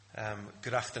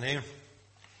Good afternoon.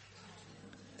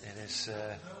 It is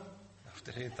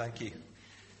afternoon, thank you.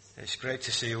 It's great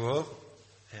to see you all.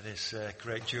 It is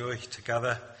great joy to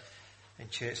gather in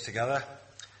church together,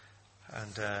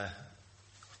 and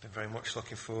I've been very much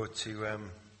looking forward to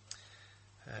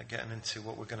getting into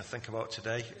what we're going to think about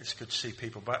today. It's good to see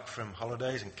people back from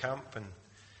holidays and camp and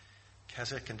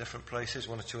Keswick and different places.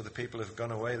 One or two other people have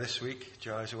gone away this week.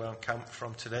 Jai's away on camp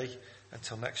from today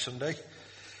until next Sunday.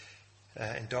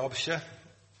 In Derbyshire,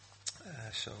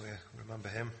 so we remember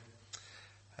him.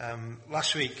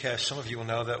 Last week, some of you will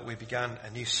know that we began a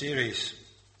new series,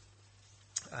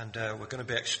 and we're going to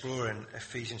be exploring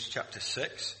Ephesians chapter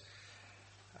 6,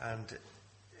 and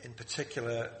in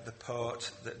particular the part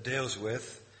that deals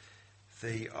with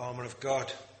the armour of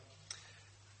God.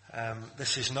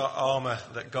 This is not armour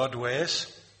that God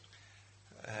wears.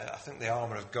 I think the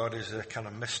armour of God is a kind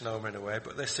of misnomer in a way,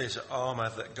 but this is armour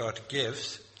that God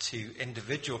gives to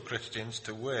individual Christians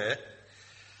to wear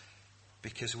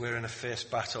because we're in a fierce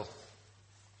battle.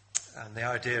 And the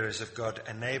idea is of God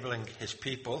enabling his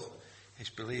people, his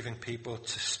believing people,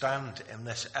 to stand in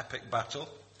this epic battle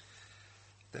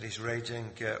that is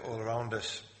raging all around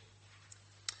us.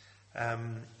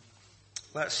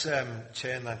 Let's turn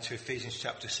then to Ephesians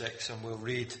chapter 6, and we'll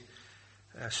read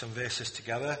some verses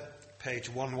together. Page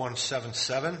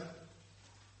 1177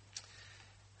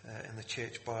 in the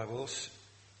church Bibles.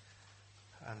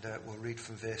 And we'll read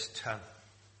from verse 10.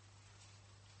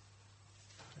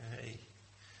 Hey,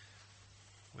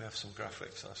 we have some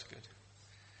graphics, that's good.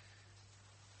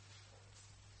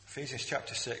 Ephesians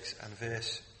chapter 6 and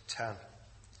verse 10.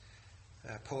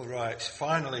 Paul writes,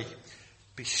 "Finally,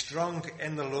 be strong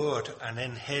in the Lord and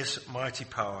in his mighty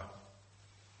power.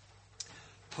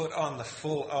 Put on the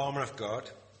full armour of God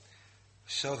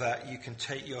so that you can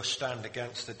take your stand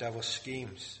against the devil's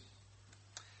schemes.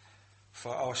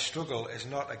 For our struggle is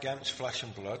not against flesh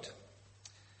and blood,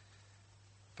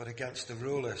 but against the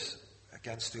rulers,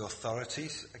 against the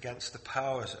authorities, against the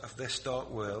powers of this dark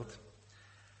world,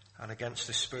 and against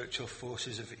the spiritual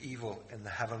forces of evil in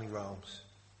the heavenly realms.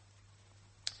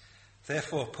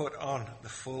 Therefore put on the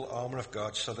full armour of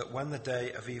God, so that when the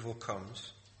day of evil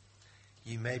comes,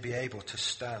 you may be able to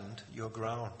stand your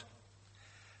ground.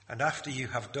 And after you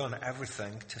have done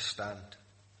everything, to stand.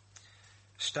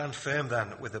 Stand firm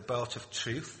then with the belt of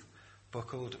truth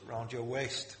buckled round your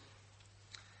waist,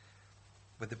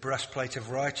 with the breastplate of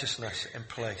righteousness in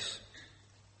place,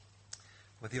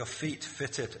 with your feet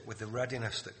fitted with the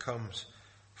readiness that comes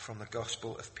from the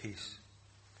gospel of peace.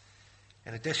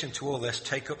 In addition to all this,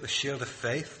 take up the shield of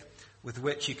faith, with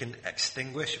which you can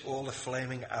extinguish all the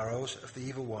flaming arrows of the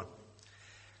evil one.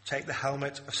 Take the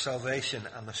helmet of salvation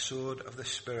and the sword of the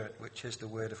Spirit, which is the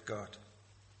word of God.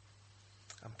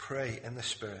 And pray in the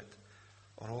Spirit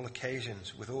on all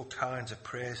occasions with all kinds of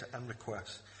prayers and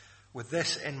requests. With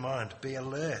this in mind, be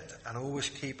alert and always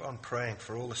keep on praying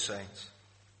for all the saints.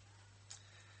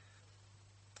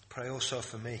 Pray also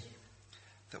for me,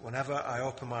 that whenever I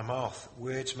open my mouth,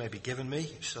 words may be given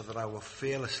me, so that I will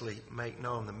fearlessly make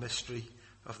known the mystery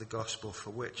of the gospel, for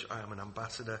which I am an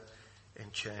ambassador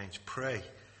in chains. Pray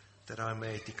that I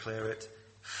may declare it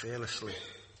fearlessly,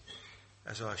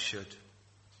 as I should."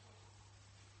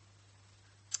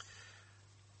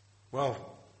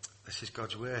 Well, this is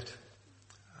God's word.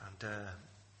 And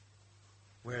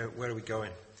where are we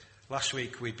going? Last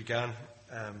week we began,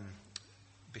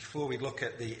 before we look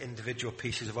at the individual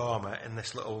pieces of armour in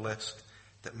this little list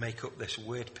that make up this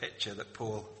word picture that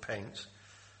Paul paints,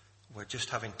 we're just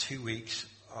having 2 weeks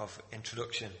of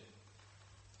introduction.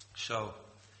 So,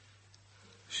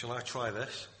 shall I try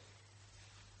this?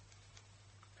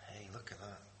 Hey, look at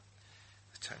that.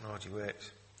 The technology works.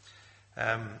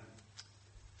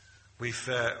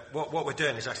 What we're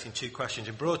doing is asking two questions.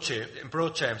 In broad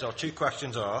terms, our two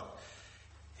questions are,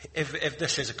 if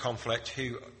this is a conflict,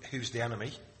 who's the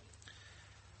enemy?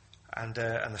 And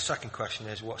the second question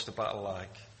is, what's the battle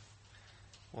like?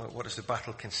 What does the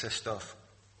battle consist of?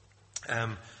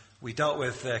 We dealt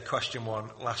with question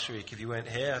one last week. If you weren't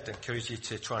here, I'd encourage you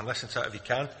to try and listen to it if you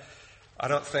can. I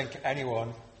don't think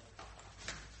anyone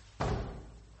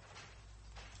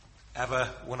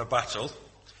ever won a battle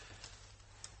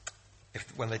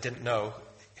when they didn't know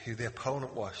who the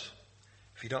opponent was.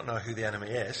 If you don't know who the enemy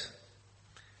is,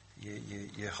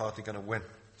 you're hardly going to win.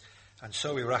 And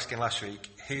so we were asking last week,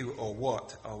 who or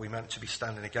what are we meant to be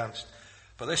standing against?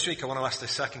 But this week I want to ask the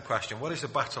second question. What is the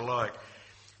battle like?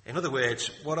 In other words,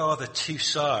 what are the two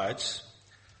sides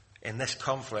in this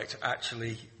conflict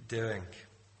actually doing?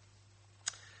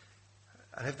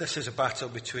 And if this is a battle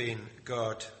between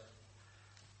God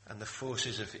and the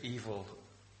forces of evil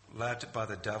led by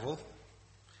the devil,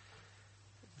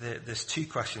 there's two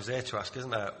questions there to ask, isn't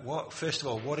there? First of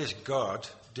all, what is God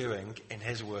doing in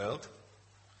his world?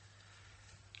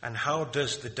 And how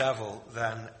does the devil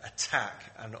then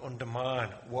attack and undermine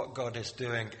what God is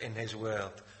doing in his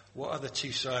world? What are the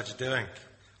two sides doing?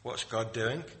 What's God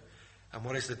doing? And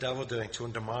what is the devil doing to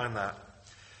undermine that?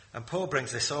 And Paul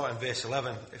brings this out in verse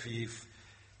 11. If you've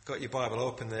got your Bible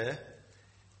open there,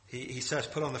 he says,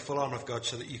 put on the full armour of God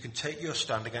so that you can take your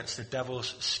stand against the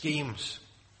devil's schemes,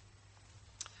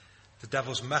 the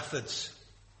devil's methods,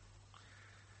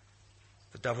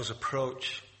 the devil's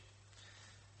approach,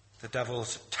 the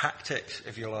devil's tactics,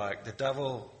 if you like. The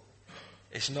devil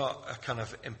is not a kind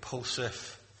of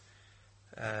impulsive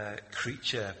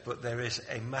creature, but there is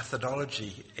a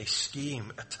methodology, a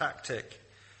scheme, a tactic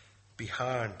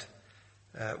behind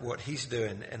what he's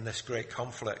doing in this great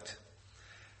conflict.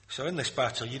 So in this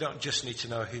battle, you don't just need to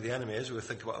know who the enemy is, we were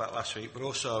thinking about that last week, but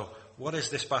also what is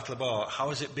this battle about? How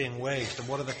is it being waged? And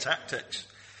what are the tactics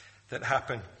that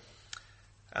happen?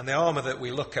 And the armour that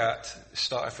we look at,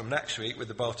 starting from next week with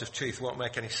the belt of truth, won't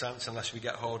make any sense unless we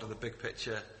get hold of the big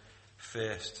picture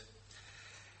first.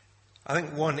 I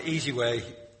think one easy way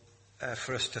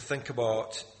for us to think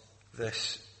about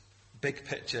this big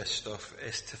picture stuff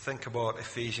is to think about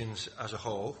Ephesians as a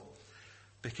whole,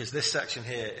 because this section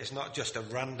here is not just a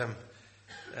random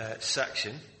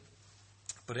section,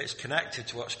 but it's connected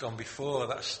to what's gone before.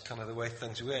 That's kind of the way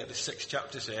things work. There's 6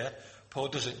 chapters here. Paul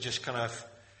doesn't just kind of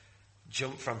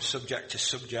jump from subject to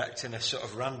subject in a sort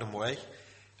of random way.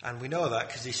 And we know that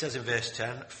because he says in verse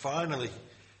 10, finally,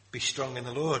 be strong in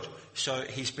the Lord. So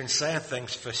he's been saying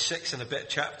things for 6 and a bit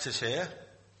chapters here.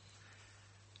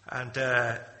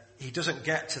 And he doesn't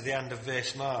get to the end of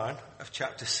verse 9 of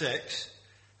chapter 6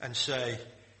 and say,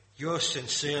 yours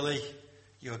sincerely,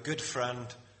 your good friend,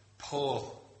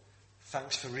 Paul.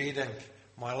 Thanks for reading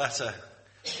my letter.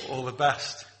 All the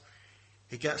best.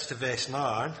 He gets to verse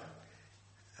 9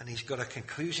 and he's got a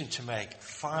conclusion to make.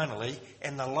 Finally,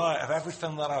 in the light of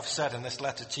everything that I've said in this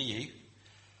letter to you,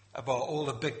 about all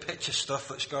the big picture stuff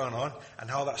that's going on and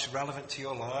how that's relevant to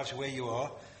your lives, where you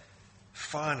are,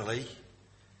 finally,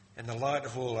 in the light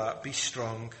of all that, be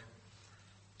strong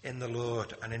in the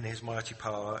Lord and in his mighty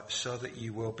power, so that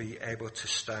you will be able to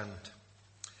stand.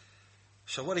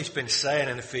 So what he's been saying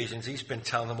in Ephesians, he's been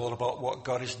telling them all about what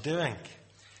God is doing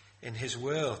in his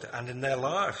world and in their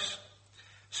lives.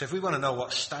 So if we want to know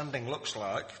what standing looks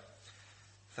like,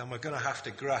 then we're going to have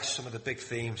to grasp some of the big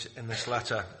themes in this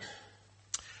letter.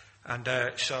 And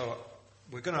so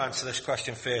we're going to answer this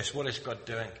question first. What is God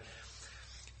doing?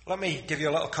 Let me give you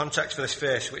a little context for this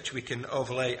first, which we can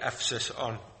overlay Ephesus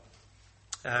on.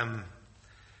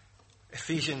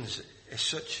 Ephesians is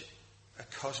such a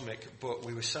cosmic book.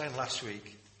 We were saying last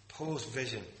week, Paul's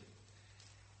vision,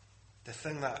 the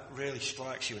thing that really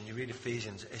strikes you when you read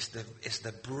Ephesians is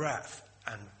the breadth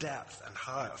and depth and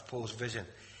height of Paul's vision.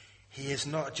 He is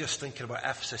not just thinking about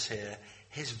Ephesus here.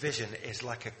 His vision is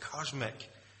like a cosmic,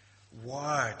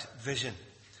 wide vision.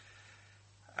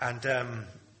 And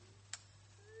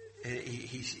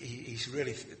he's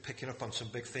really picking up on some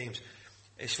big themes.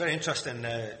 It's very interesting.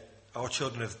 Our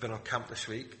children have been on camp this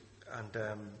week, and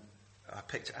I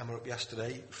picked Emma up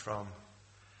yesterday from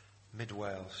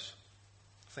mid-Wales.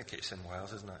 I think it's in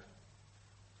Wales, isn't it?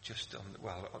 Just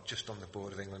on the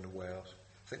border of England and Wales.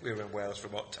 I think we were in Wales for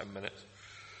about 10 minutes.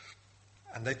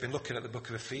 And they've been looking at the book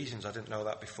of Ephesians. I didn't know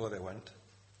that before they went.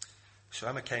 So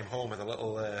Emma came home with a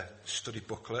little study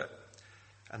booklet,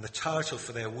 and the title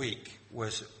for their week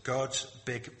was God's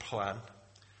Big Plan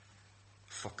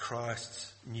for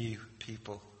Christ's New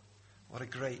People. What a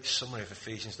great summary of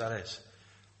Ephesians that is.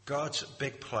 God's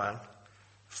big plan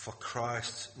for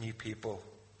Christ's new people.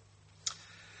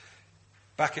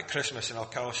 Back at Christmas in our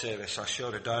carol service, I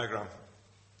showed a diagram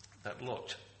that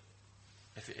looked,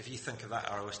 if you think of that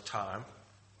arrow as time,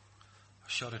 I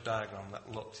showed a diagram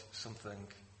that looked something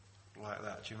like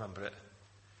that. Do you remember it?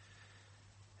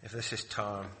 If this is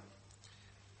time,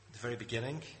 at the very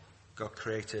beginning, God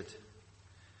created.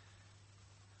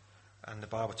 And the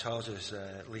Bible tells us,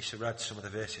 Lisa read some of the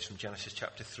verses from Genesis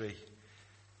chapter 3,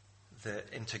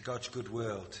 that into God's good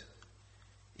world,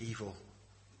 evil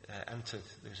entered.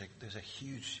 There's a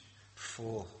huge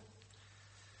fall.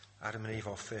 Adam and Eve,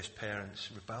 our first parents,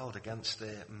 rebelled against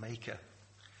their maker.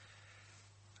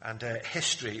 And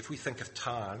history, if we think of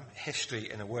time,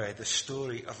 history in a way, the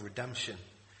story of redemption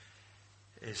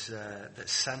is that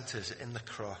centres in the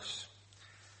cross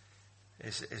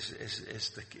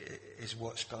is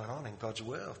what's going on in God's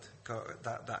world.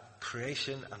 That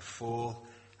creation and fall,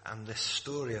 and this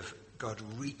story of God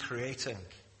recreating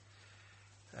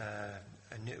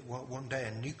one day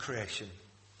a new creation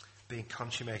being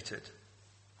consummated.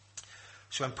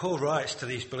 So when Paul writes to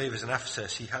these believers in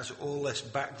Ephesus, he has all this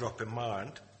backdrop in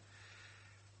mind,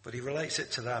 but he relates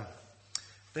it to them.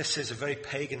 This is a very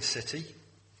pagan city.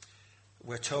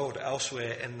 We're told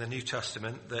elsewhere in the New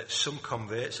Testament that some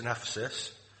converts in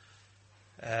Ephesus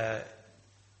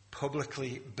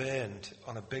publicly burned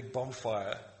on a big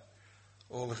bonfire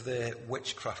all of their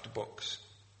witchcraft books.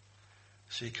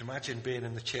 So you can imagine being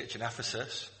in the church in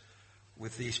Ephesus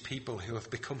with these people who have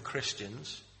become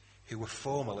Christians, who were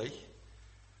formerly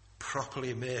properly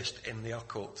immersed in the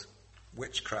occult,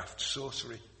 witchcraft,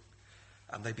 sorcery.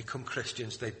 And they become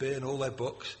Christians, they burn all their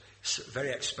books,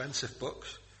 very expensive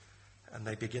books, and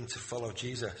they begin to follow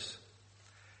Jesus.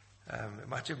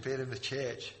 Imagine being in the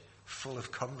church full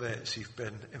of converts who've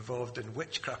been involved in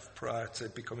witchcraft prior to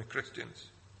becoming Christians.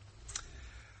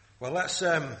 Well, let's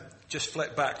just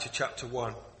flip back to chapter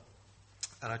 1,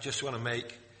 and I just want to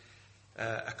make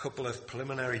a couple of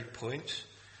preliminary points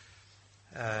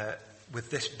with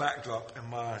this backdrop in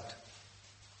mind.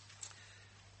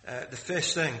 The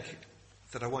first thing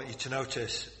that I want you to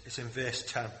notice is in verse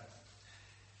 10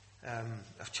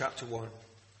 of chapter 1.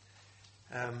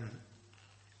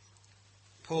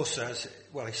 Paul says,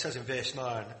 he says in verse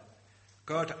 9,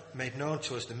 God made known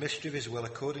to us the mystery of his will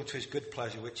according to his good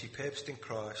pleasure, which he purposed in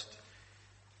Christ,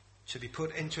 to be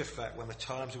put into effect when the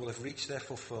times will have reached their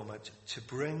fulfillment, to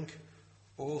bring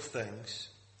all things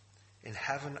in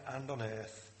heaven and on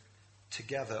earth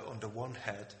together under one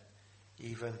head,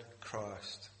 even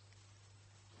Christ.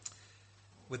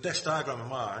 With this diagram in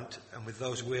mind, and with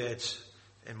those words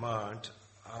in mind,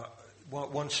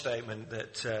 one statement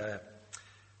that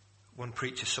one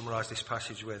preacher summarised this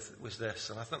passage with was this,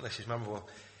 and I think this is memorable: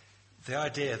 the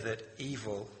idea that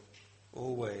evil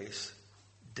always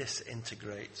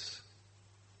disintegrates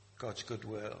God's good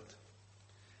world,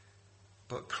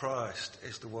 but Christ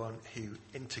is the one who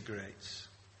integrates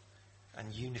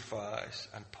and unifies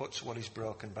and puts what is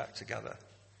broken back together.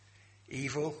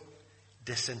 Evil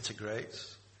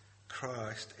disintegrates,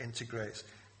 Christ integrates.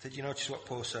 Did you notice what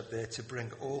Paul said there? To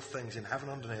bring all things in heaven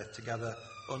and on earth together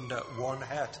under one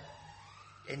head.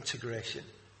 Integration.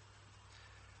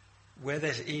 Where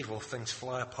there's evil, things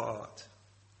fly apart.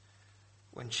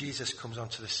 When Jesus comes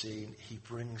onto the scene, he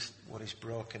brings what is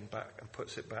broken back and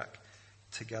puts it back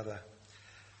together.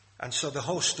 And so the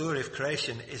whole story of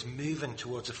creation is moving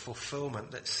towards a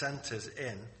fulfillment that centres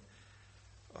in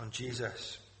on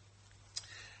Jesus.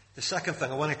 The second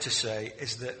thing I wanted to say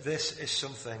is that this is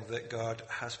something that God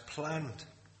has planned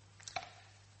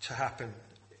to happen.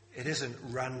 It isn't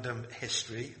random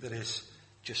history that is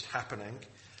just happening,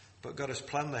 but God has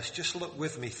planned this. Just look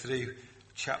with me through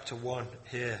chapter 1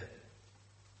 here.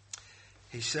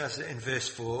 He says in verse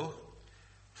 4,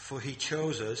 "For he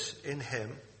chose us in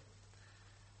him,"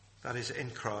 that is in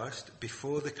Christ,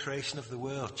 "before the creation of the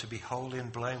world to be holy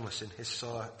and blameless in his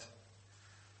sight."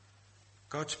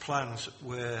 God's plans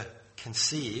were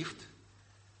conceived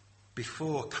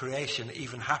before creation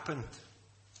even happened.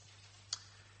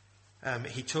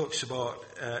 He talks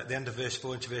about, at the end of verse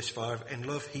 4 into verse 5, "In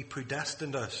love he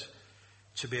predestined us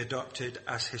to be adopted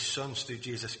as his sons through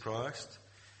Jesus Christ,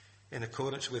 in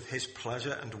accordance with his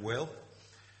pleasure and will,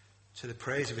 to the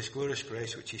praise of his glorious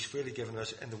grace, which he's freely given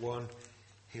us in the one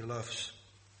he loves."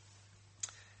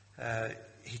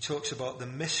 He talks about the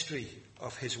mystery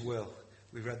of his will.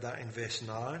 We read that in verse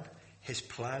 9. His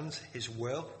plans, his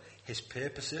will, his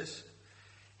purposes.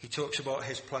 He talks about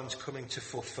his plans coming to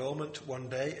fulfillment one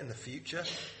day in the future.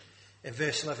 In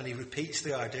verse 11, he repeats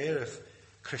the idea of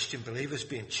Christian believers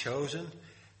being chosen,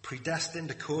 predestined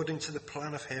according to the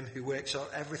plan of him who works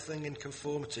out everything in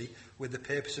conformity with the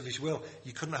purpose of his will.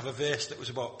 You couldn't have a verse that was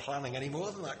about planning any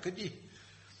more than that, could you?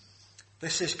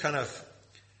 This is kind of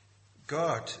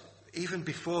God, even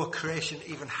before creation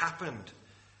even happened,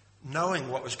 knowing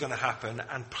what was going to happen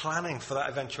and planning for that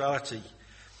eventuality.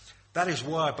 That is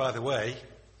why, by the way,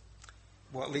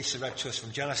 what Lisa read to us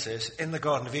from Genesis, in the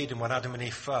Garden of Eden when Adam and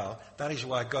Eve fell, that is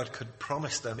why God could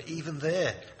promise them, even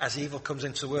there, as evil comes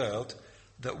into the world,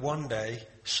 that one day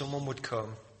someone would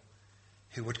come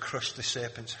who would crush the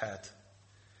serpent's head.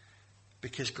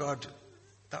 Because God,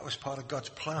 that was part of God's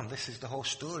plan. This is the whole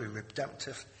story,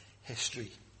 redemptive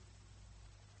history.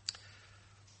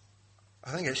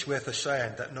 I think it's worth us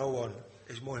saying that no one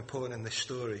is more important in this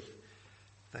story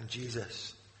than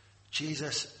Jesus.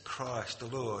 Jesus Christ, the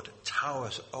Lord,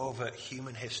 towers over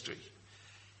human history.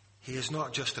 He is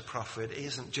not just a prophet. He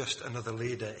isn't just another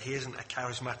leader. He isn't a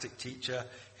charismatic teacher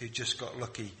who just got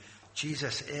lucky.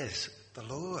 Jesus is the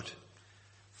Lord,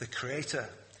 the Creator.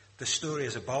 The story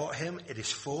is about him. It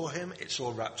is for him. It's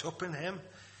all wrapped up in him.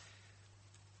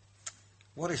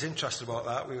 What is interesting about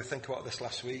that, we were thinking about this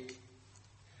last week.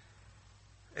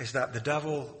 is that the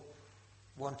devil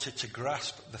wanted to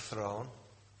grasp the throne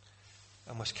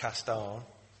and was cast down,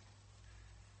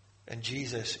 and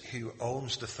Jesus, who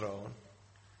owns the throne,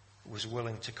 was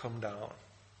willing to come down,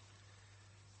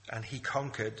 and he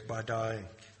conquered by dying.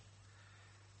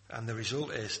 And the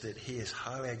result is that he is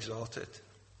highly exalted.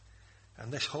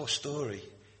 And this whole story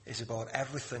is about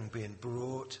everything being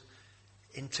brought,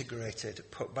 integrated,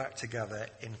 put back together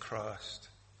in Christ.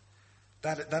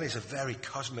 That is a very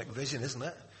cosmic vision, isn't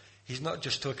it? He's not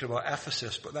just talking about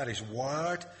Ephesus, but that is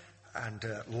wide and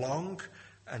long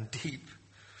and deep.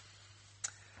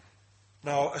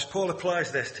 Now, as Paul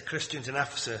applies this to Christians in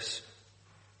Ephesus,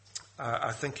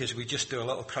 I think as we just do a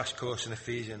little crash course in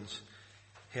Ephesians,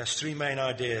 he has three main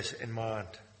ideas in mind.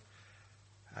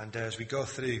 And as we go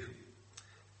through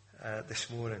this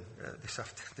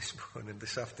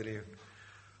afternoon,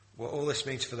 what all this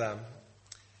means for them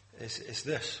is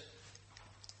this.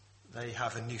 They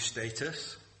have a new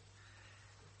status,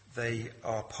 they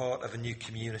are part of a new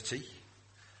community,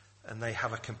 and they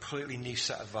have a completely new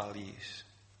set of values.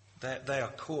 They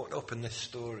are caught up in this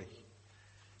story.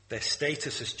 Their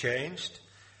status has changed,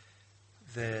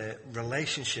 their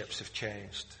relationships have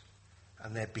changed,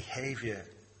 and their behaviour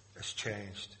has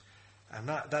changed. And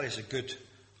that is a good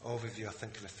overview, I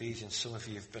think, of Ephesians. Some of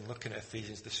you have been looking at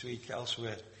Ephesians this week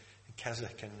elsewhere in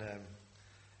Keswick, and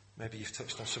maybe you've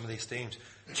touched on some of these themes.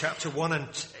 Chapter 1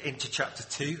 and into chapter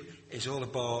 2 is all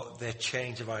about their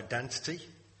change of identity.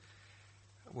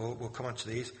 We'll come on to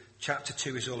these. Chapter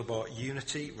 2 is all about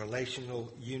unity,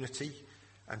 relational unity.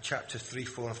 And chapter 3,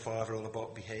 4 and 5 are all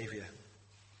about behaviour.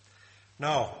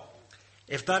 Now,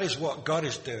 if that is what God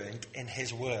is doing in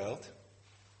his world,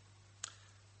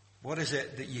 what is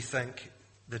it that you think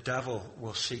the devil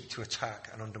will seek to attack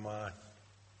and undermine?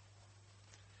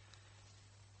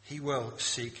 He will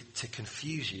seek to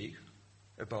confuse you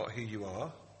about who you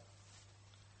are,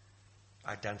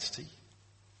 identity.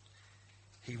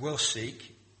 He will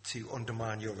seek to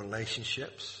undermine your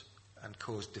relationships and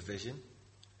cause division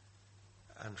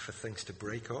and for things to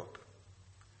break up.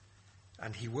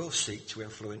 And he will seek to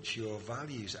influence your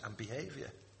values and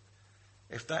behaviour.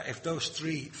 If those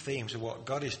three themes are what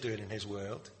God is doing in his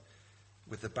world,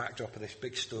 with the backdrop of this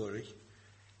big story,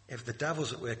 if the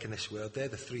devil's at work in this world, they're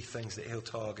the three things that he'll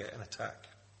target and attack.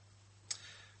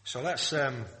 So we're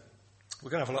going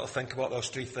to have a little think about those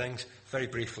three things very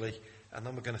briefly, and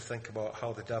then we're going to think about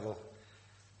how the devil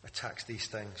attacks these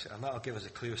things, and that'll give us a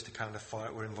clue as to kind of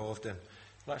fight we're involved in.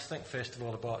 Let's think first of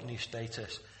all about new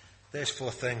status. There's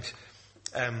four things.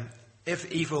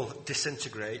 If evil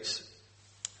disintegrates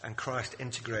and Christ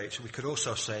integrates, we could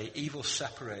also say evil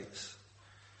separates,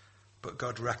 but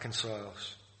God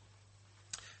reconciles.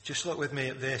 Just look with me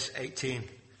at verse 18.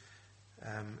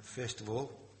 First of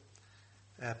all,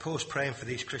 Paul's praying for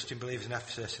these Christian believers in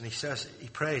Ephesus, and he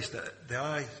prays that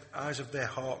the eyes of their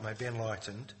heart may be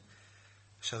enlightened,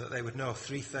 so that they would know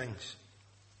three things.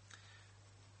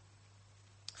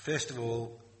 First of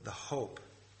all, the hope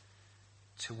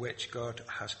to which God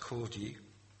has called you.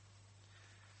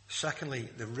 Secondly,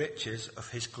 the riches of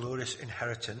his glorious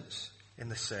inheritance in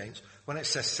the saints. When it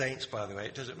says saints, by the way,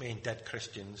 it doesn't mean dead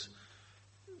Christians.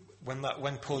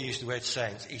 When Paul used the word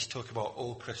saints, he's talking about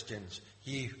all Christians.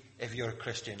 You, if you're a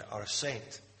Christian, are a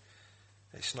saint.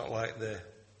 It's not like the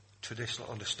traditional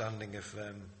understanding of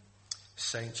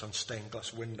saints on stained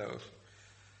glass windows.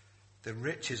 The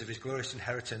riches of his glorious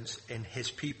inheritance in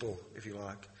his people, if you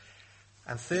like.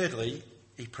 And thirdly,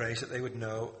 he prays that they would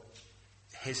know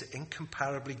his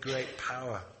incomparably great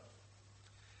power.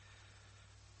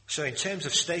 So in terms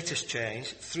of status change,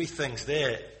 three things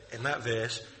there in that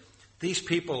verse. These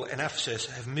people in Ephesus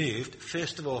have moved,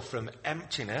 first of all, from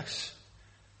emptiness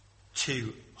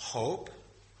to hope.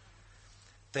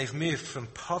 They've moved from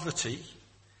poverty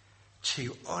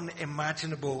to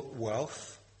unimaginable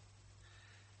wealth.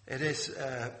 It is,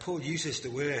 Paul uses the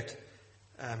word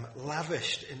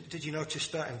lavished. Did you notice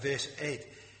that in verse 8?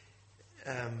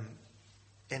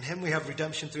 In him we have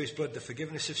redemption through his blood, the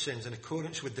forgiveness of sins, in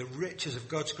accordance with the riches of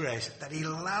God's grace that he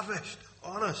lavished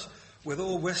on us with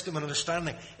all wisdom and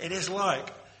understanding. It is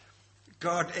like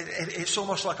God, it's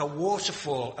almost like a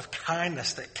waterfall of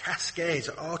kindness that cascades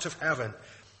out of heaven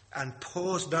and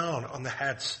pours down on the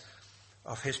heads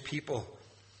of his people,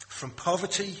 from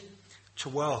poverty to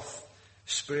wealth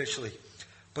spiritually,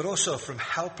 but also from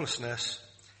helplessness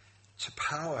to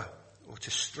power or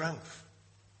to strength.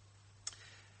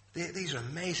 These are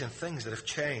amazing things that have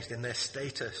changed in their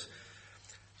status.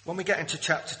 When we get into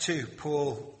chapter 2,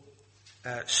 Paul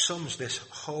sums this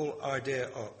whole idea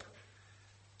up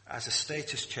as a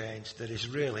status change that is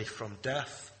really from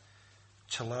death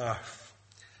to life.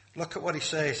 Look at what he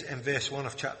says in verse 1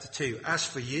 of chapter 2. As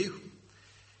for you,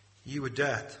 you were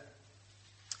dead.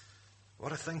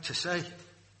 What a thing to say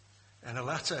in a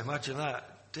letter. Imagine that.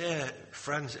 Dear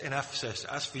friends in Ephesus,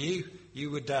 as for you,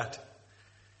 you were dead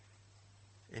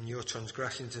in your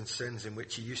transgressions and sins in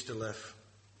which you used to live.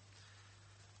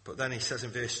 But then he says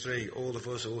in verse 3, all of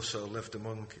us also lived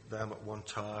among them at one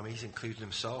time. He's included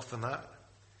himself in that.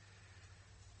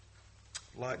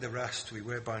 Like the rest, we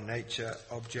were by nature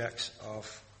objects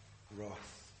of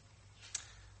wrath.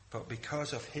 But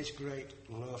because of his great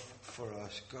love for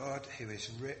us, God, who is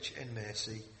rich in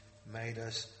mercy, made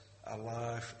us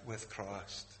alive with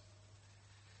Christ.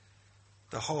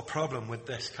 The whole problem with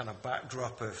this kind of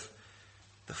backdrop of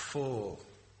the fall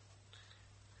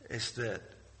is that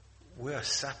we're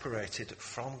separated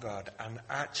from God and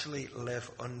actually live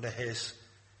under his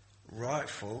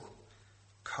rightful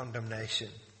condemnation.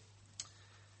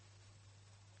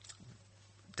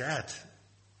 Dead,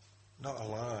 not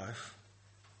alive,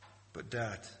 but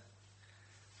dead.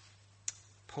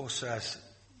 Paul says,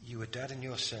 you were dead in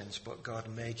your sins, but God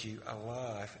made you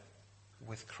alive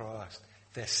with Christ.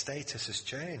 Their status has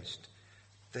changed.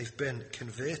 They've been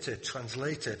converted,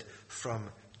 translated from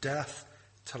death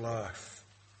to life.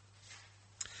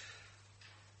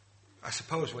 I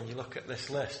suppose when you look at this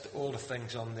list, all the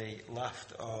things on the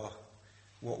left are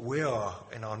what we are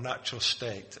in our natural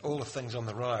state. All the things on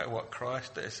the right are what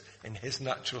Christ is in his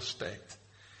natural state.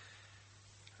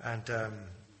 And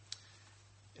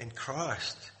in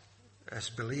Christ, as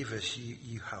believers,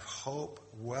 you have hope,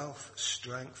 wealth,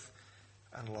 strength,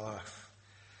 and life.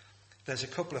 There's a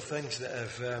couple of things that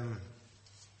have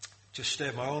just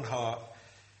stirred my own heart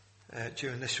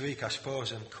during this week, I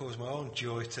suppose, and caused my own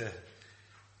joy to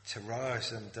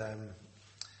rise. And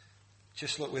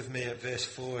just look with me at verse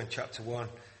 4 in chapter 1.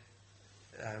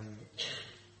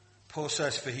 Paul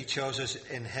says, for he chose us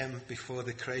in him before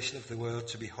the creation of the world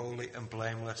to be holy and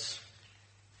blameless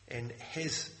in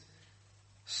his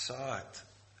sight.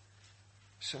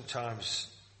 Sometimes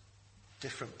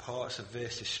different parts of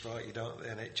verses strike you, don't they?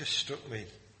 And it just struck me.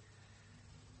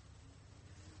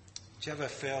 Do you ever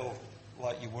feel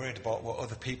like you're worried about what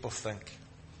other people think?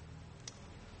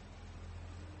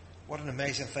 What an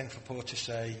amazing thing for Paul to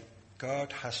say,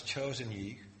 God has chosen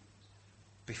you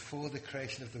before the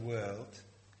creation of the world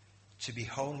to be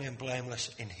holy and blameless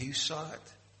in whose sight?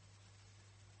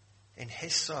 In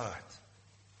his sight.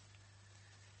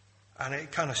 And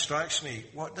it kind of strikes me,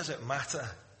 what does it matter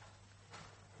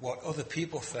what other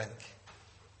people think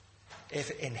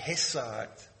if in his sight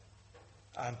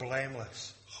I'm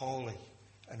blameless, holy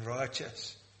and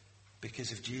righteous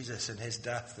because of Jesus and his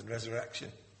death and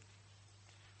resurrection?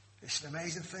 It's an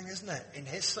amazing thing, isn't it? In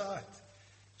his sight.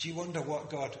 Do you wonder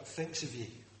what God thinks of you?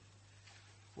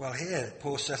 Well, here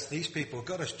Paul says to these people,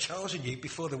 God has chosen you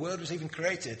before the world was even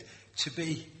created to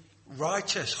be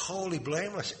righteous, holy,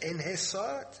 blameless in his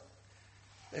sight.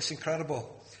 It's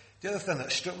incredible. The other thing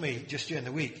that struck me just during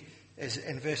the week is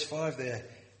in verse 5 there.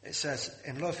 It says,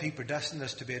 in love he predestined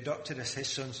us to be adopted as his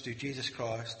sons through Jesus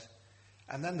Christ.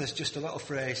 And then there's just a little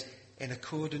phrase, in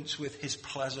accordance with his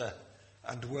pleasure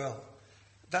and will.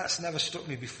 That's never struck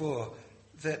me before,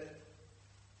 that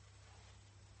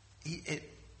it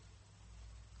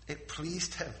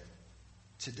pleased him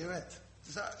to do it.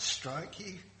 Does that strike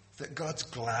you? That God's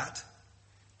glad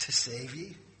to save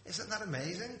you? Isn't that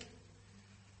amazing?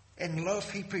 In love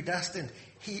he predestined.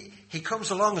 He comes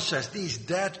along and says, these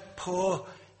dead, poor,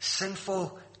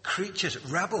 sinful creatures,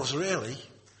 rebels really,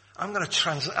 I'm going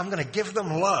to give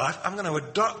them life. I'm going to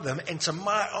adopt them into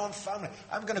my own family.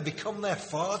 I'm going to become their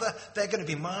father. They're going to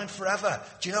be mine forever.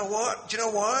 Do you know what? Do you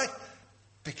know why?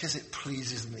 Because it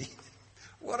pleases me.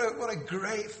 What a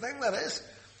great thing that is.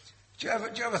 Do you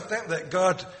ever think that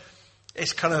God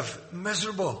is kind of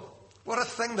miserable? What a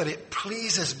thing that it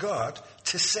pleases God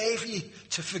to save you,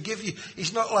 to forgive you.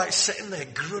 He's not like sitting there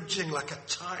grudging like a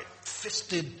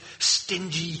tight-fisted,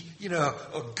 stingy,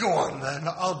 oh, go on then,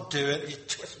 I'll do it. You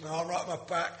twist my arm right my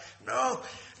back. No,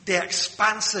 the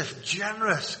expansive,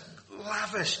 generous,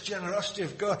 lavish generosity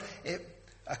of God,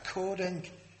 according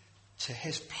to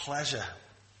his pleasure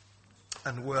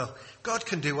and will. God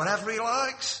can do whatever he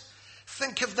likes.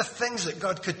 Think of the things that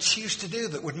God could choose to do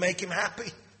that would make him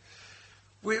happy.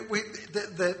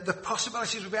 The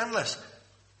possibilities would be endless.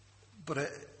 But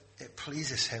it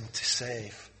pleases him to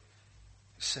save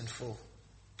sinful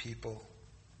people.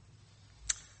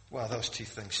 Well, those two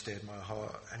things stirred my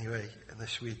heart. Anyway, and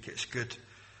this week it's good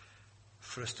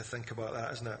for us to think about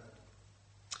that, isn't it?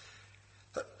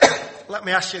 Let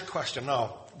me ask you a question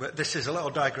now. But this is a little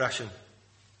digression.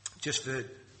 Just for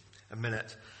a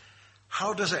minute.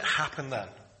 How does it happen then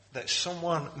that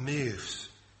someone moves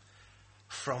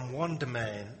from one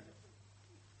domain,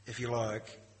 if you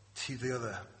like, to the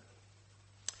other.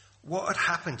 What had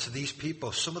happened to these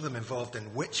people? Some of them involved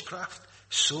in witchcraft,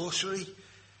 sorcery.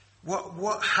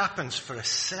 What happens for a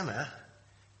sinner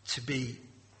to be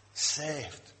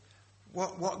saved?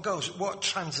 What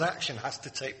transaction has to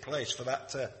take place for that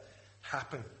to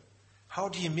happen? How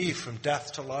do you move from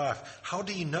death to life? How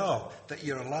do you know that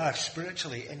you're alive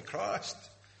spiritually in Christ?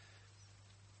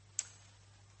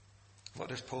 What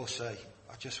does Paul say?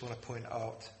 I just want to point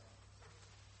out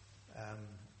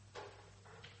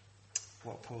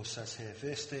what Paul says here.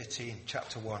 Verse 13,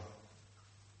 chapter 1.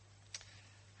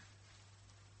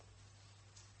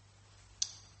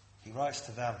 He writes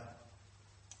to them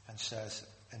and says,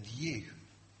 and you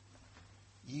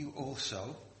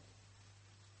also,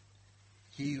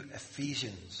 you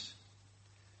Ephesians,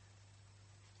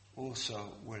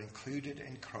 also were included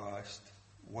in Christ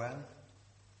when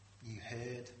you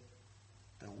heard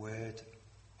the word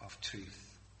of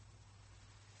truth,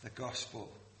 the gospel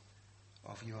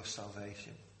of your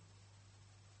salvation.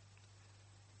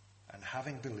 And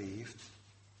having believed,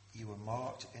 you were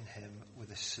marked in him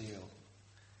with a seal,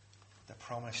 the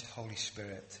promised Holy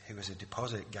Spirit, who is a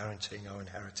deposit guaranteeing our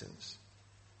inheritance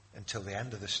until the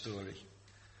end of the story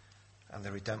and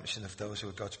the redemption of those who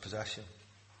are God's possession.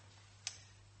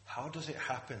 How does it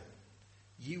happen?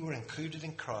 You were included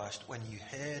in Christ when you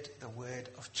heard the word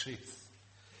of truth.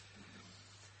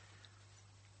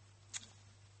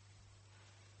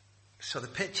 So the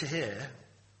picture here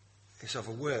is of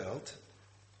a world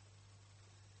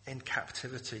in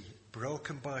captivity,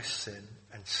 broken by sin,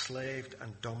 enslaved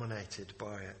and dominated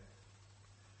by it.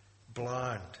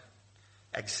 Blind,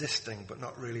 existing but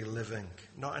not really living,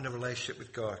 not in a relationship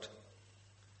with God.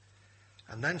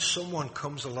 And then someone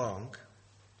comes along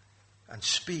and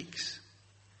speaks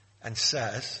and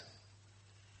says,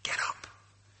 get up,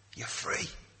 you're free.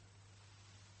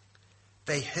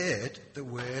 They heard the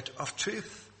word of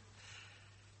truth.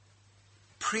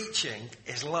 Preaching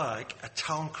is like a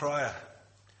town crier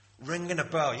ringing a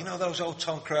bell. You know those old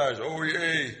town criers, oh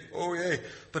yay, oh yay.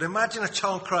 But imagine a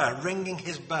town crier ringing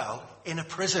his bell in a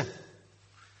prison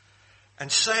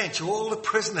and saying to all the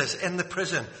prisoners in the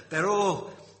prison, they're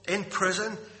all in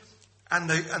prison, and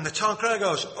the town crier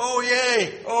goes, oh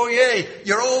yay,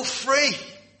 you're all free.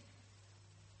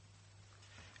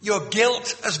 Your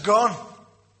guilt has gone.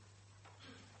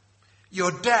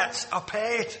 Your debts are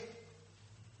paid.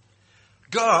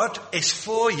 God is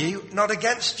for you, not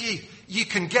against you. You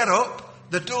can get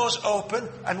up, the door's open,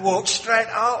 and walk straight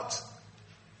out.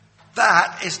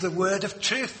 That is the word of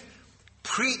truth.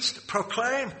 Preached,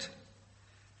 proclaimed.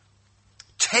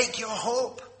 Take your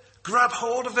hope. Grab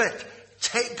hold of it.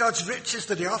 Take God's riches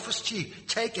that he offers to you.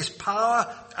 Take his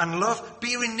power and love.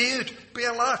 Be renewed. Be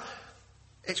alive.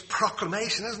 It's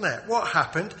proclamation, isn't it? What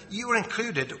happened? You were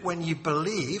included when you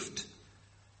believed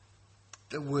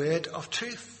the word of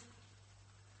truth.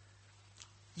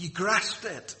 You grasped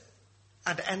it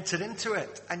and entered into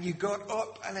it, and you got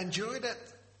up and enjoyed it.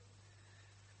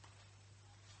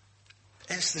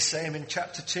 It's the same in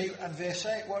chapter 2 and verse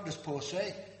 8. What does Paul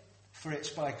say? For it's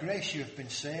by grace you have been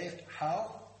saved.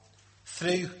 How?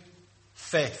 Through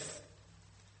faith.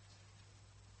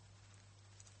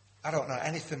 I don't know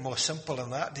anything more simple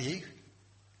than that, do you?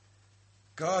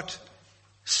 God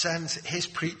sends his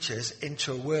preachers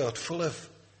into a world full of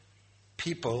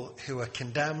people who are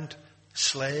condemned,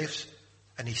 slaves,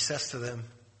 and he says to them,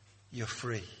 you're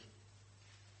free.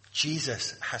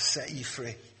 Jesus has set you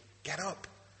free. Get up.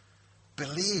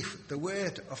 Believe the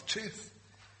word of truth.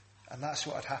 And that's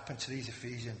what had happened to these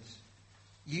Ephesians.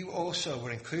 You also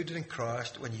were included in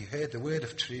Christ when you heard the word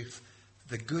of truth,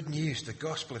 the good news, the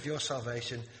gospel of your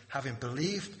salvation. Having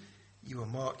believed, you were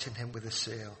marked in him with a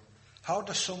seal. How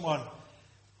does someone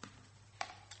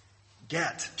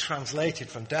get translated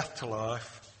from death to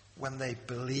life when they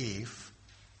believe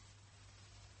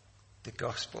the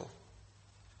gospel?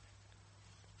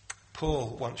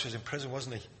 Paul once was in prison,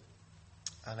 wasn't he?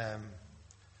 And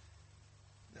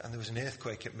there was an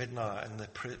earthquake at midnight, and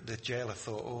the jailer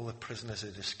thought all the prisoners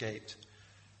had escaped,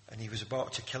 and he was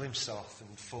about to kill himself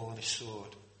and fall on his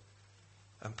sword.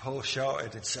 And Paul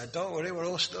shouted and said, don't worry, we're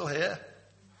all still here.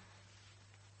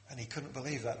 And he couldn't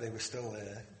believe that they were still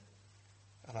there.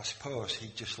 And I suppose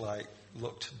he just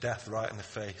looked death right in the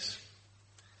face.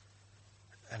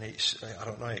 And I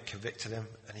don't know, it convicted him.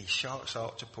 And he shouts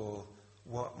out to Paul,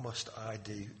 what must I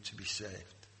do to be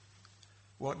saved?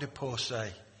 What did Paul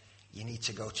say? You need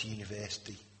to go to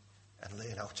university and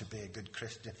learn how to be a good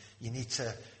Christian. You need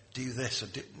to do this or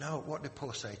do... No, what did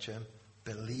Paul say to him?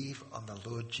 Believe on the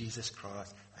Lord Jesus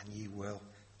Christ and you will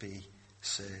be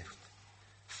saved.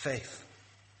 Faith.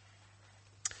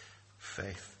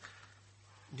 faith.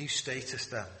 New status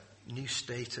then. New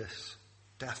status.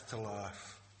 Death to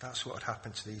life. That's what had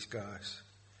happened to these guys.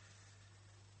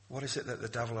 What is it that the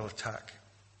devil will attack?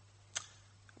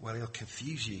 Well, he'll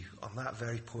confuse you on that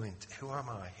very point. Who am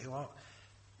I?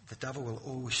 The devil will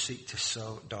always seek to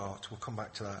sow doubt. We'll come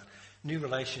back to that. New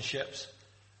relationships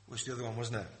was the other one,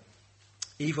 wasn't it?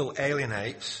 Evil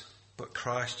alienates, but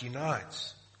Christ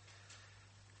unites.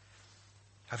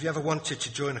 Have you ever wanted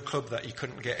to join a club that you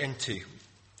couldn't get into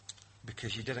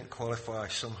because you didn't qualify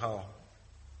somehow?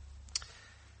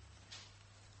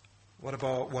 What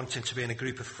about wanting to be in a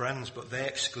group of friends, but they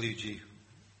exclude you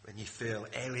and you feel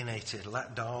alienated,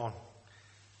 let down?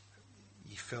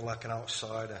 You feel like an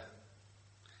outsider.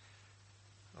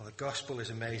 Well, the gospel is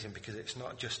amazing because it's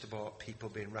not just about people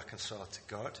being reconciled to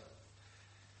God,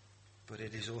 but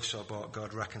it is also about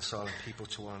God reconciling people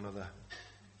to one another.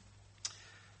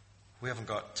 We haven't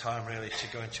got time really to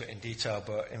go into it in detail,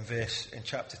 but in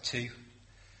chapter 2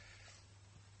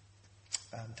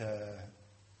 and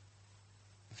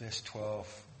verse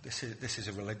 12, this is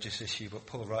a religious issue, but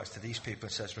Paul writes to these people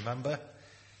and says, remember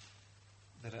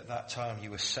that at that time you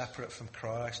were separate from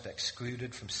Christ,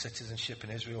 excluded from citizenship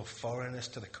in Israel, foreigners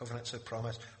to the covenants of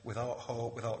promise, without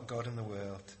hope, without God in the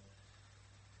world.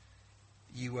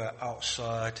 You were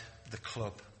outside the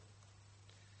club.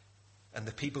 And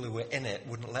the people who were in it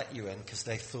wouldn't let you in because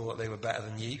they thought they were better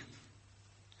than you.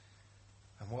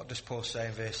 And what does Paul say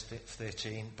in verse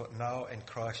 13? But now in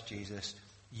Christ Jesus,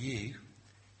 you,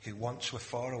 who once were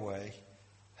far away,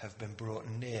 have been brought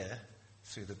near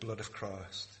through the blood of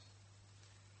Christ.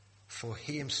 For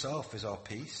he himself is our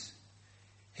peace,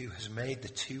 who has made the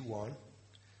two one,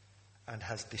 and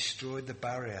has destroyed the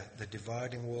barrier, the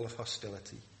dividing wall of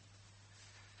hostility.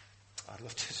 I'd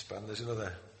love to spend, there's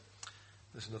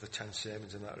another 10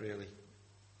 sermons in that really.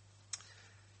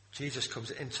 Jesus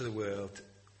comes into the world,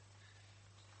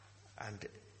 and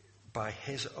by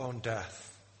his own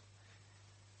death,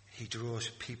 he draws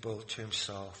people to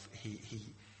himself.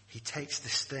 He takes the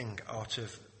sting out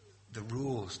of the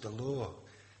rules, the law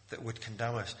that would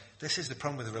condemn us. This is the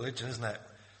problem with religion, isn't it?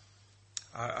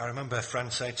 I remember a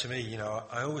friend saying to me,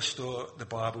 I always thought the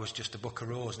Bible was just a book of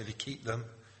rules, and if you keep them,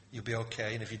 you'll be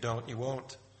okay, and if you don't, you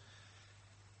won't.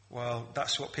 Well,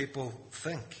 that's what people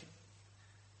think.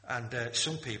 And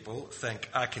some people think,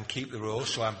 I can keep the rules,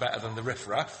 so I'm better than the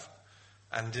riffraff.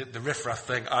 And the riffraff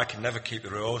think, I can never keep the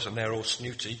rules, and they're all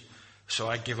snooty, so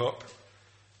I give up.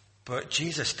 But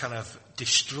Jesus kind of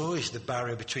destroys the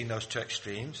barrier between those two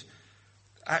extremes.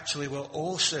 Actually, we're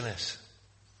all sinners.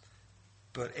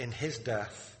 But in his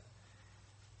death,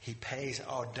 he pays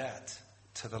our debt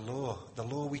to the law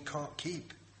we can't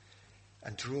keep,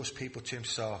 and draws people to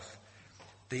himself.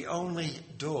 The only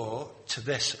door to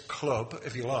this club,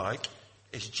 if you like,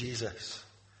 is Jesus.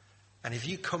 And if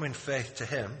you come in faith to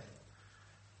him,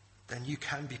 then you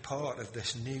can be part of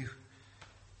this new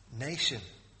nation.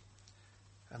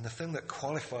 And the thing that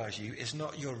qualifies you is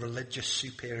not your religious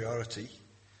superiority,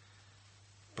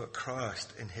 but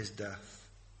Christ in his death.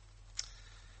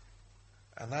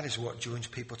 And that is what joins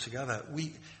people together.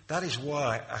 That is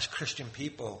why, as Christian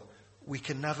people, we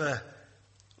can never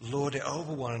lord it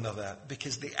over one another,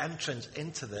 because the entrance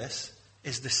into this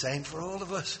is the same for all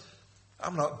of us.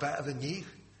 I'm not better than you.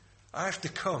 I have to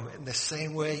come in the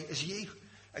same way as you.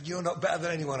 And you're not better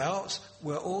than anyone else.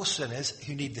 We're all sinners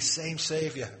who need the same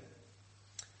Saviour.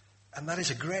 And that is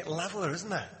a great leveler,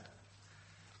 isn't it?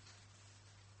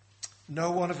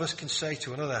 No one of us can say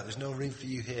to another, there's no room for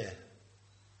you here.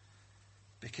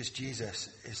 Because Jesus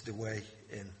is the way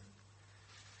in.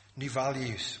 New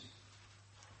values.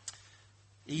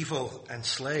 Evil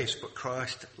enslaves, but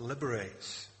Christ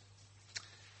liberates.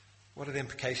 What are the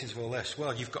implications of all this?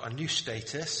 Well, you've got a new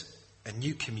status, a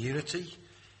new community,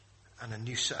 and a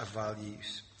new set of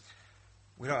values.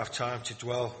 We don't have time to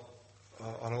dwell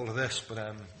on all of this,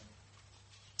 but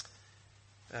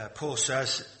Paul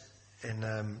says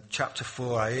in chapter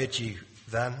 4, I urge you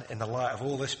then, in the light of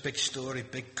all this big story,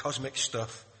 big cosmic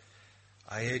stuff,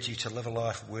 I urge you to live a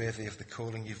life worthy of the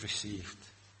calling you've received.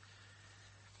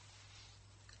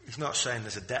 He's not saying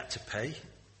there's a debt to pay.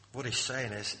 What he's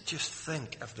saying is, just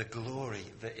think of the glory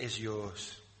that is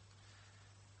yours.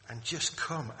 And just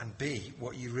come and be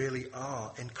what you really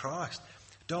are in Christ.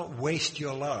 Don't waste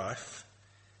your life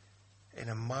in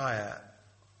a mire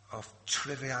of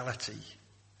triviality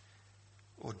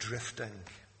or drifting.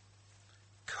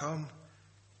 Come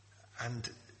and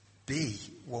be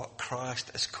what Christ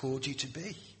has called you to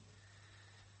be.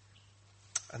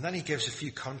 And then he gives a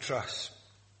few contrasts.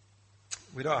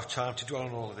 We don't have time to dwell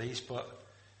on all of these, but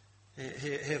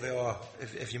here they are.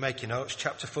 If you make your notes,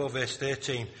 chapter 4, verse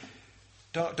 13.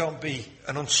 Don't be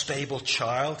an unstable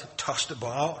child tossed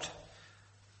about,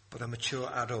 but a mature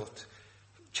adult.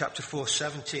 Chapter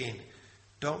 4:17.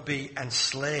 Don't be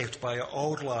enslaved by your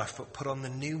old life, but put on the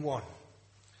new one.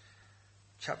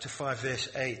 Chapter 5, verse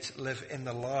 8. Live in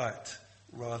the light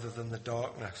rather than the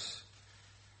darkness.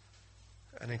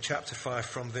 And in chapter 5,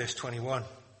 from verse 21.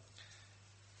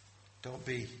 Don't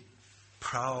be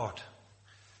proud,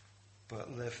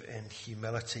 but live in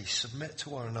humility. Submit to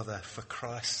one another for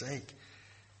Christ's sake.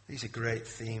 These are great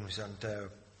themes, and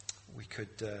we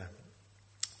could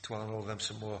dwell on all of them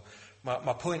some more.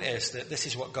 My point is that this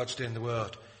is what God's doing in the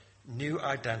world. New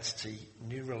identity,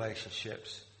 new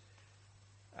relationships,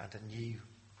 and a new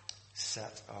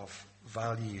set of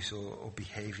values or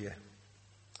behaviour.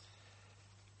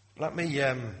 Let me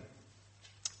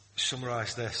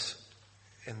summarise this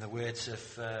in the words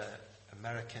of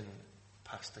American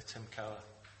pastor Tim Keller.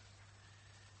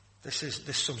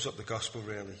 This sums up the gospel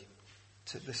really.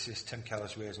 This is Tim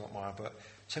Keller's words, not mine, but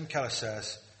Tim Keller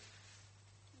says,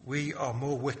 "We are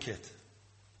more wicked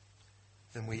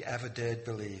than we ever dared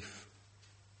believe,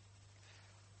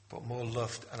 but more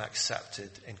loved and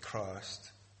accepted in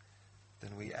Christ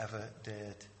than we ever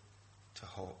dared to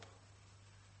hope."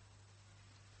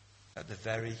 At the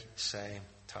very same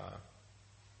time.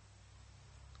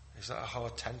 Is that a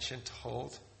hard tension to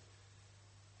hold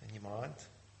in your mind?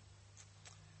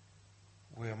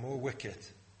 We are more wicked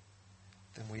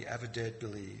than we ever dared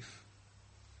believe,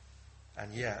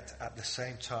 and yet at the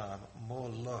same time more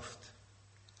loved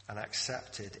and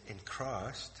accepted in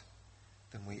Christ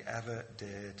than we ever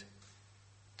dared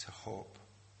to hope.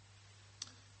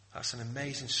 That's an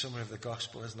amazing summary of the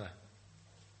gospel, isn't it?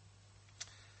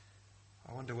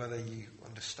 I wonder whether you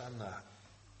understand that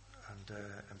and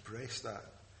embrace that.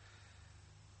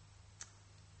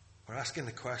 We're asking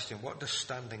the question, what does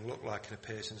standing look like in a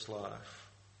person's life?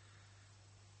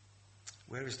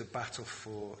 Where is the battle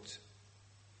fought?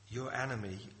 Your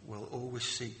enemy will always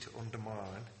seek to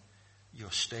undermine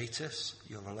your status,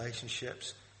 your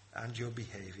relationships, and your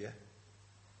behaviour.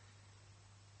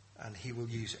 And he will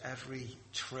use every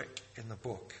trick in the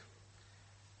book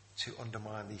to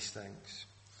undermine these things.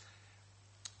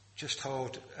 Just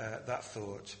hold that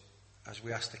thought as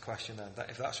we ask the question then, that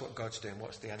if that's what God's doing,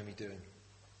 what's the enemy doing?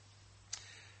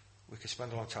 We could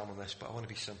spend a long time on this, but I want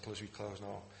to be simple as we close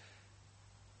now.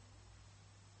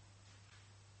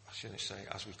 I shouldn't say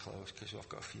as we close, because I've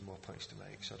got a few more points to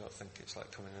make, so I don't think it's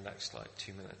like coming in the next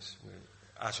 2 minutes.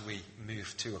 As we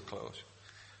move to a close,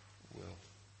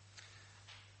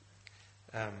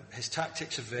 his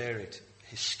tactics are varied,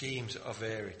 his schemes are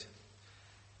varied,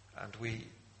 and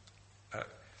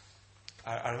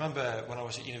I remember when I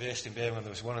was at university in Birmingham,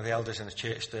 there was one of the elders in the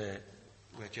church there,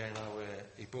 where Jane and I were,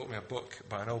 he bought me a book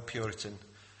by an old Puritan,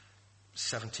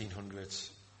 1700s,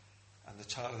 and the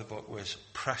title of the book was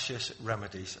Precious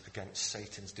Remedies Against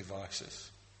Satan's Devices.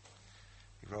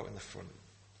 He wrote in the front.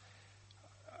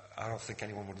 I don't think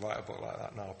anyone would write a book like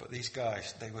that now, but these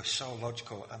guys, they were so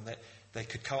logical, and they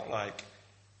could count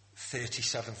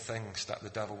 37 things that the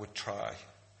devil would try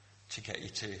to get you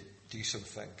to do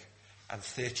something, and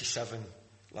 37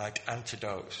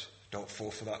 antidotes. Don't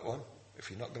fall for that one. If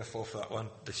you're not going to fall for that one,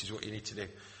 this is what you need to do.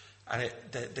 And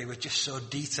they were just so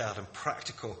detailed and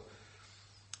practical.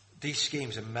 These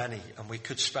schemes are many, and we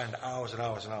could spend hours and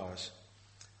hours and hours.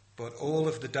 But all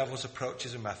of the devil's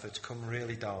approaches and methods come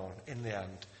really down, in the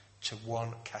end, to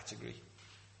one category.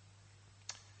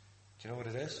 Do you know what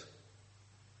it is?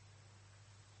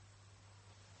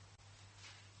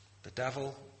 The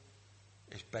devil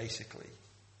is basically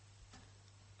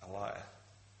a liar.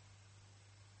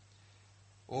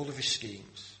 All of his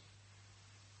schemes,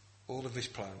 all of his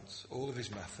plans, all of his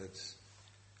methods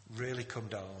really come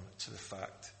down to the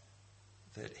fact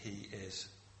that he is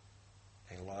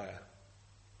a liar.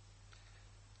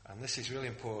 And this is really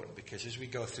important because as we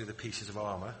go through the pieces of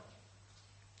armour,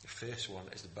 the first one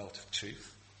is the belt of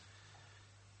truth.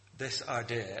 This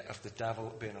idea of the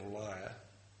devil being a liar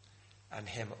and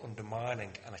him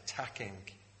undermining and attacking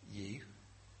you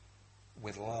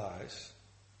with lies,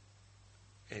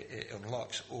 it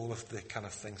unlocks all of the kind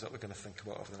of things that we're going to think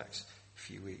about over the next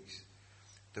few weeks.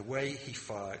 The way he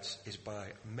fights is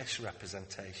by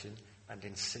misrepresentation and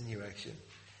insinuation.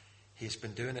 He's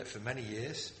been doing it for many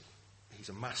years. He's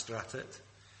a master at it.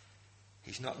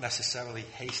 He's not necessarily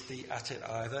hasty at it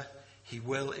either. He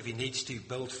will, if he needs to,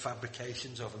 build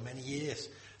fabrications over many years,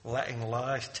 letting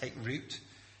lies take root.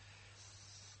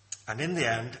 And in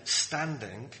the end,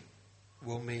 standing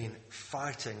will mean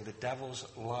fighting the devil's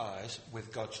lies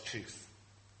with God's truth.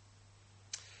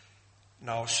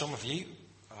 Now, some of you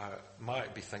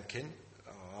might be thinking,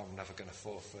 I'm never going to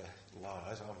fall for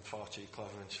lies. I'm far too clever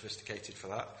and sophisticated for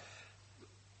that.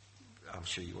 I'm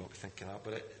sure you won't be thinking that,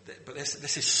 but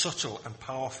this is subtle and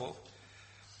powerful.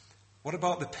 What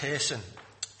about the person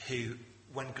who,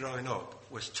 when growing up,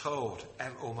 was told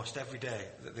almost every day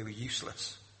that they were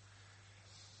useless,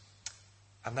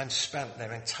 and then spent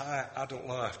their entire adult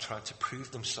life trying to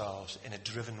prove themselves in a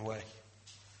driven way?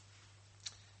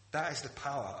 That is the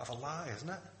power of a lie, isn't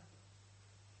it?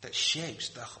 That shapes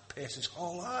the person's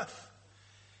whole life.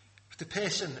 If the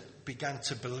person began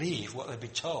to believe what they'd been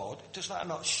told, does that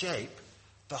not shape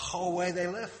the whole way they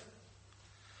live?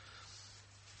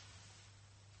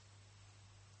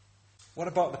 What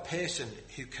about the person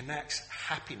who connects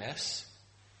happiness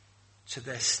to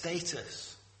their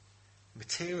status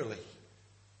materially?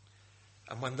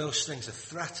 And when those things are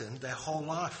threatened, their whole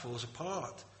life falls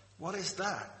apart. What is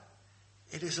that?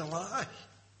 It is a lie.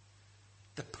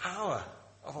 The power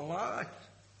of a lie.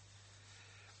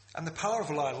 And the power of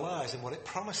a lie lies in what it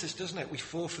promises, doesn't it? We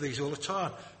fall for these all the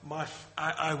time.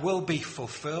 I will be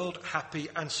fulfilled, happy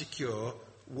and secure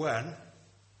when ...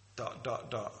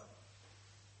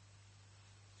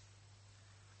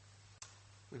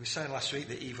 We were saying last week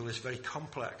that evil is very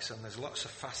complex and there's lots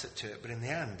of facet to it, but in the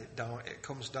end it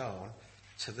comes down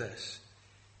to this.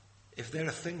 If there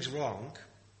are things wrong,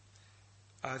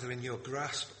 either in your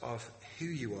grasp of who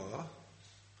you are,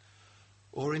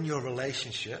 or in your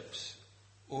relationships,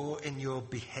 or in your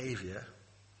behaviour,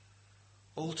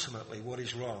 ultimately what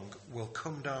is wrong will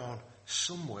come down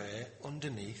somewhere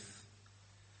underneath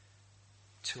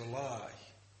to a lie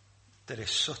that is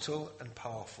subtle and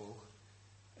powerful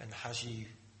and has you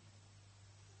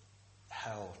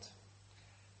held.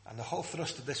 And the whole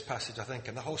thrust of this passage, I think,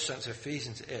 and the whole sense of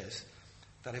Ephesians is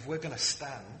that if we're going to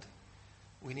stand,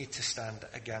 we need to stand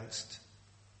against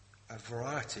a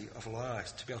variety of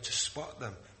lies, to be able to spot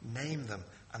them, name them,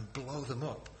 and blow them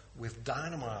up with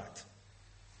dynamite.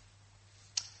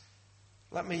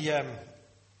 Let me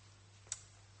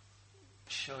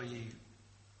show you.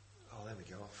 Oh, there we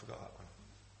go. I forgot that one.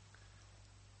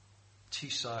 Two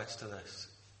sides to this.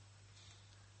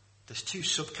 There's two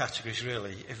subcategories,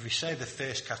 really. If we say the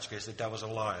first category is the devil's a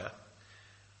liar,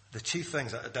 the two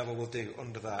things that the devil will do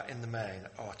under that, in the main,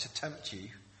 are to tempt you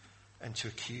and to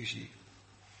accuse you.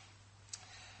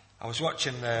 I was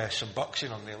watching some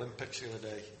boxing on the Olympics the other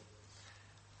day.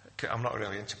 I'm not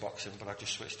really into boxing, but I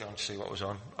just switched it on to see what was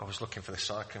on. I was looking for the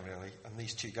cycling, really, and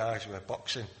these two guys were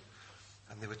boxing,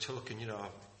 and they were talking,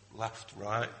 left,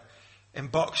 right. In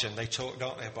boxing, they talk,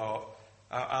 don't they, about,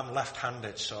 I'm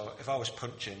left-handed, so if I was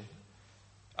punching,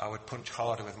 I would punch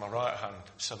harder with my right hand.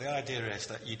 So the idea is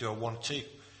that you do a 1-2.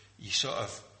 You sort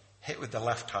of hit with the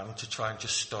left hand to try and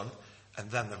just stun, and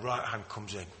then the right hand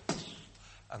comes in.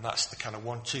 And that's the kind of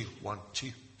 1-2,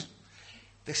 1-2.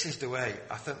 This is the way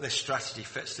I think this strategy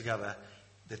fits together.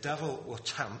 The devil will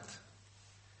tempt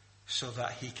so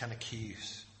that he can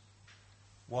accuse.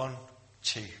 1,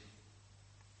 2.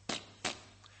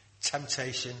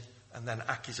 Temptation and then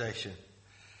accusation.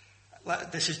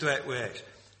 This is the way it works.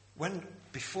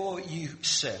 Before you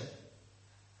sin,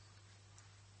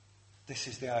 this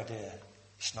is the idea.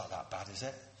 It's not that bad, is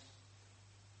it?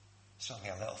 It's only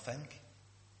a little thing.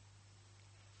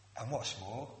 And what's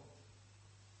more,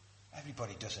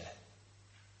 everybody does it.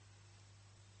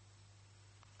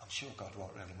 I'm sure God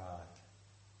won't really mind.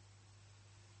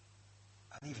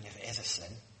 And even if it is a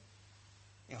sin,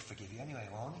 he'll forgive you anyway,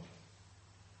 won't he?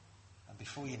 And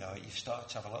before you know it, you've started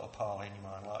to have a little parley in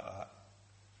your mind like that.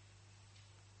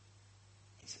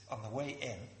 It's on the way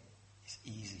in, it's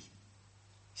easy.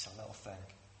 It's a little thing.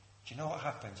 Do you know what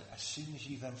happens? As soon as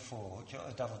you then fall, do you know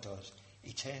what the devil does?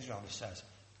 He turns around and says,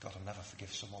 God will never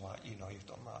forgive someone like you. You've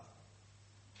done that.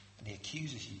 And he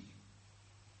accuses you.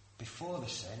 Before the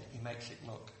sin, he makes it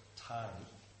look tiny.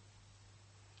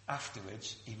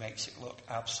 Afterwards, he makes it look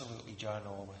absolutely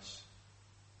ginormous.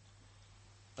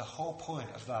 The whole point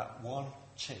of that 1,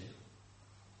 2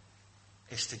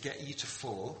 is to get you to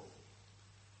fall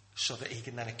so that he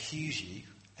can then accuse you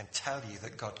and tell you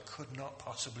that God could not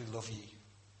possibly love you.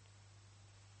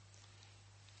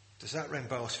 Does that ring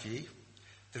bells for you?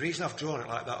 The reason I've drawn it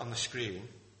like that on the screen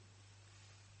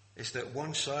is that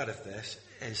one side of this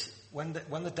is when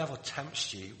the devil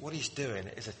tempts you, what he's doing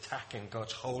is attacking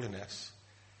God's holiness.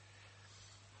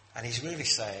 And he's really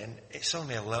saying, it's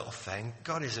only a little thing.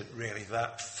 God isn't really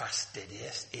that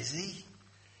fastidious, is he?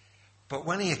 But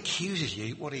when he accuses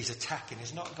you, what he's attacking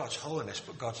is not God's holiness,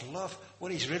 but God's love.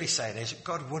 What he's really saying is,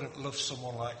 God wouldn't love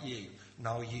someone like you.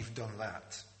 No, you've done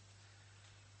that.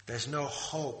 There's no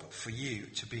hope for you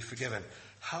to be forgiven.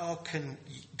 How can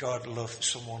God love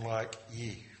someone like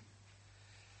you?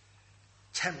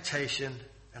 Temptation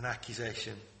and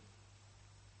accusation.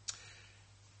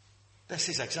 This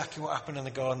is exactly what happened in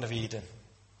the Garden of Eden.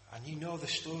 And you know the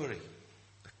story,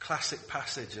 the classic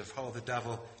passage of how the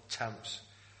devil tempts.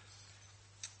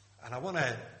 And I want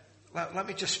to, let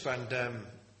me just spend,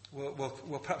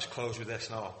 we'll perhaps close with this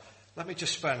now. Let me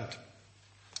just spend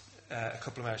a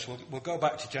couple of minutes. We'll go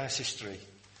back to Genesis 3.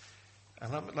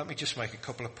 And let me just make a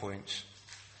couple of points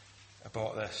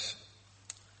about this.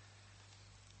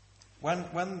 When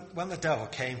the devil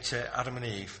came to Adam and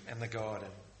Eve in the garden,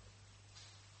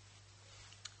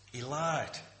 he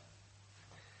lied.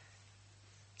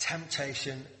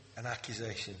 Temptation and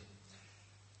accusation.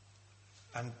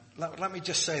 And let me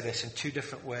just say this in two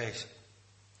different ways.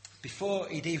 Before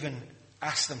he'd even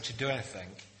asked them to do anything,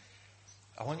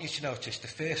 I want you to notice the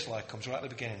first lie comes right at the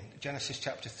beginning. Genesis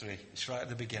chapter 3. It's right at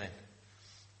the beginning.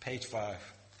 Page 5,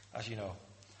 as you know.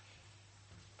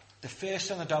 The first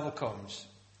time the devil comes,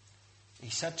 he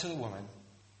said to the woman,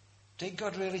 "Did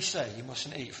God really say you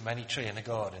mustn't eat from any tree in the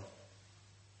garden?"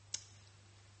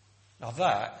 Now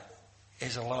that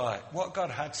is a lie. What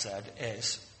God had said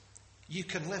is, you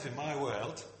can live in my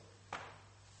world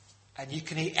and you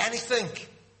can eat anything,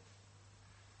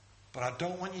 but I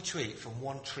don't want you to eat from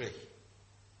one tree.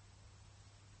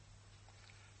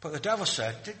 But the devil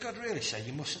said, "Did God really say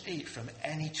you mustn't eat from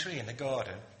any tree in the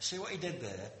garden?" See what he did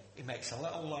there? He makes a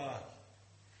little lie.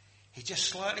 He just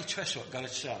slightly twists what God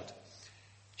had said.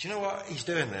 Do you know what he's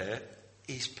doing there?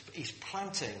 He's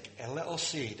planting a little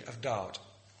seed of doubt.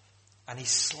 And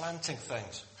he's slanting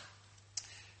things.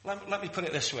 Let me put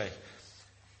it this way.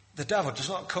 The devil does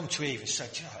not come to Eve and say,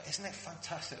 "Do you know, isn't it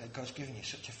fantastic that God's given you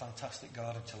such a fantastic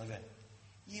garden to live in?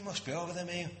 You must be over the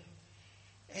moon.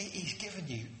 He's given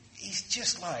you, he's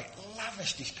just like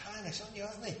lavished his kindness on you,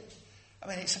 hasn't he?" I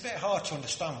mean, it's a bit hard to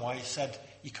understand why he said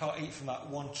you can't eat from that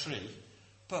one tree,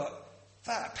 but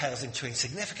that pales into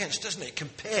insignificance, doesn't it,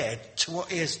 compared to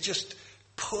what he has just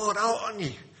poured out on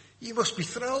you. You must be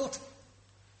thrilled.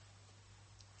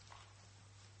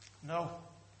 No.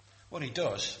 What he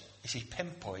does is he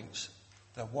pinpoints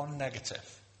the one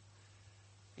negative.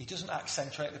 He doesn't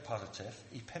accentuate the positive.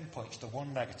 He pinpoints the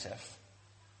one negative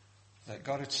that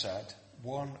God had said,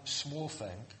 one small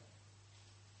thing.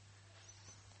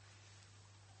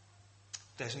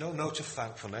 There's no note of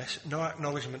thankfulness, no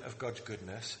acknowledgement of God's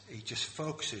goodness. He just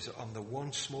focuses on the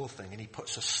one small thing and he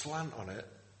puts a slant on it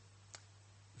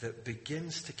that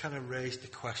begins to kind of raise the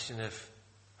question of,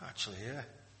 actually, yeah,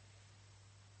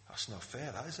 that's not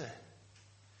fair, that is it?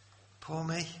 Poor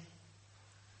me.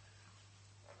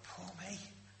 Poor me.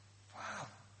 Wow.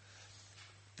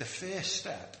 The first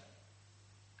step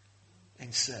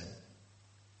in sin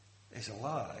is a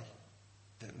lie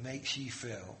that makes you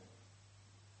feel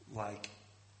like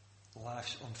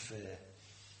life's unfair.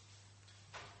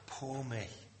 Poor me.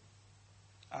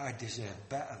 I deserve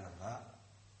better than that.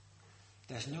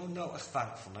 There's no note of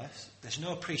thankfulness. There's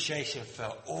no appreciation for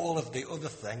all of the other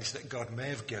things that God may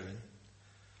have given.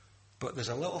 But there's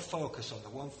a little focus on the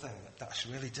one thing that's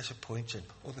really disappointing.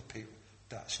 Other people,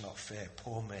 that's not fair.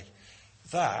 Poor me.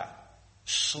 That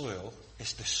soil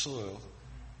is the soil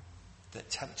that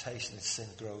temptation and sin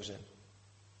grows in.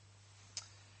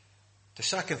 The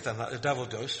second thing that the devil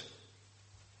does,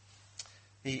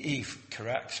 Eve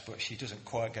corrects, but she doesn't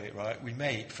quite get it right. We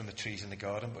may eat from the trees in the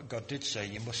garden, but God did say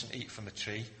you mustn't eat from the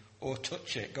tree or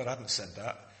touch it. God hadn't said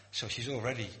that. So she's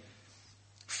already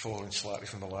fallen slightly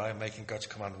from the lie and making God's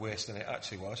command worse than it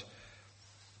actually was.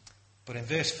 But in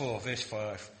verse 4, verse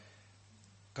 5,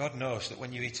 God knows that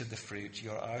when you eat of the fruit,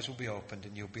 your eyes will be opened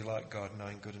and you'll be like God,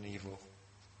 knowing good and evil.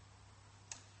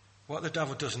 What the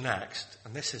devil does next,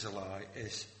 and this is a lie,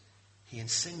 is he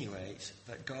insinuates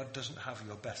that God doesn't have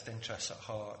your best interests at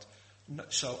heart.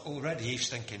 So already Eve's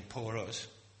thinking, poor us.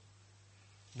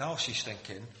 Now she's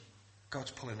thinking,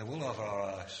 God's pulling the wool over our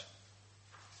eyes.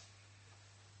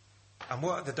 And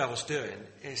what the devil's doing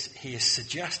is he is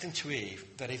suggesting to Eve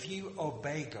that if you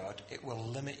obey God, it will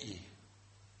limit you.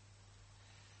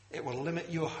 It will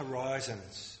limit your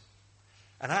horizons.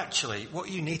 And actually, what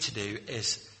you need to do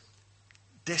is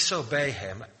disobey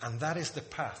him, and that is the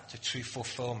path to true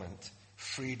fulfillment.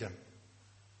 Freedom.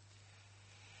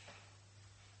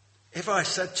 If I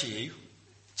said to you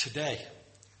today,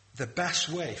 the best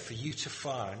way for you to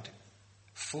find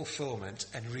fulfillment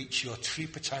and reach your true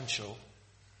potential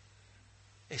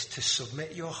is to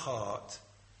submit your heart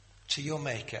to your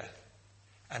Maker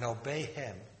and obey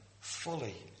him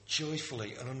fully,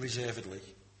 joyfully and unreservedly,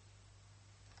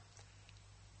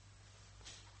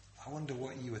 I wonder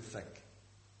what you would think.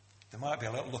 There might be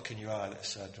a little look in your eye that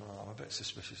said, "Oh, I'm a bit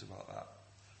suspicious about that.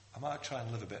 I might try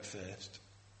and live a bit first.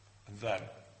 And then,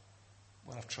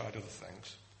 when I've tried other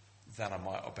things, then I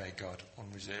might obey God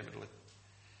unreservedly."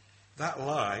 That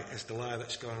lie is the lie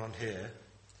that's going on here.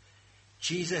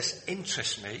 Jesus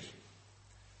interests me,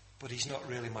 but he's not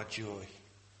really my joy.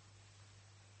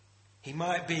 He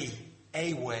might be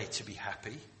a way to be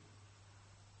happy,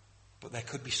 but there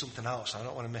could be something else. I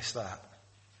don't want to miss that.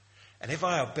 And if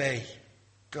I obey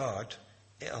God,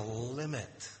 it'll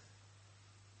limit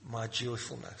my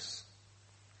joyfulness.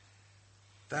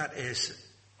 That is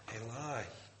a lie.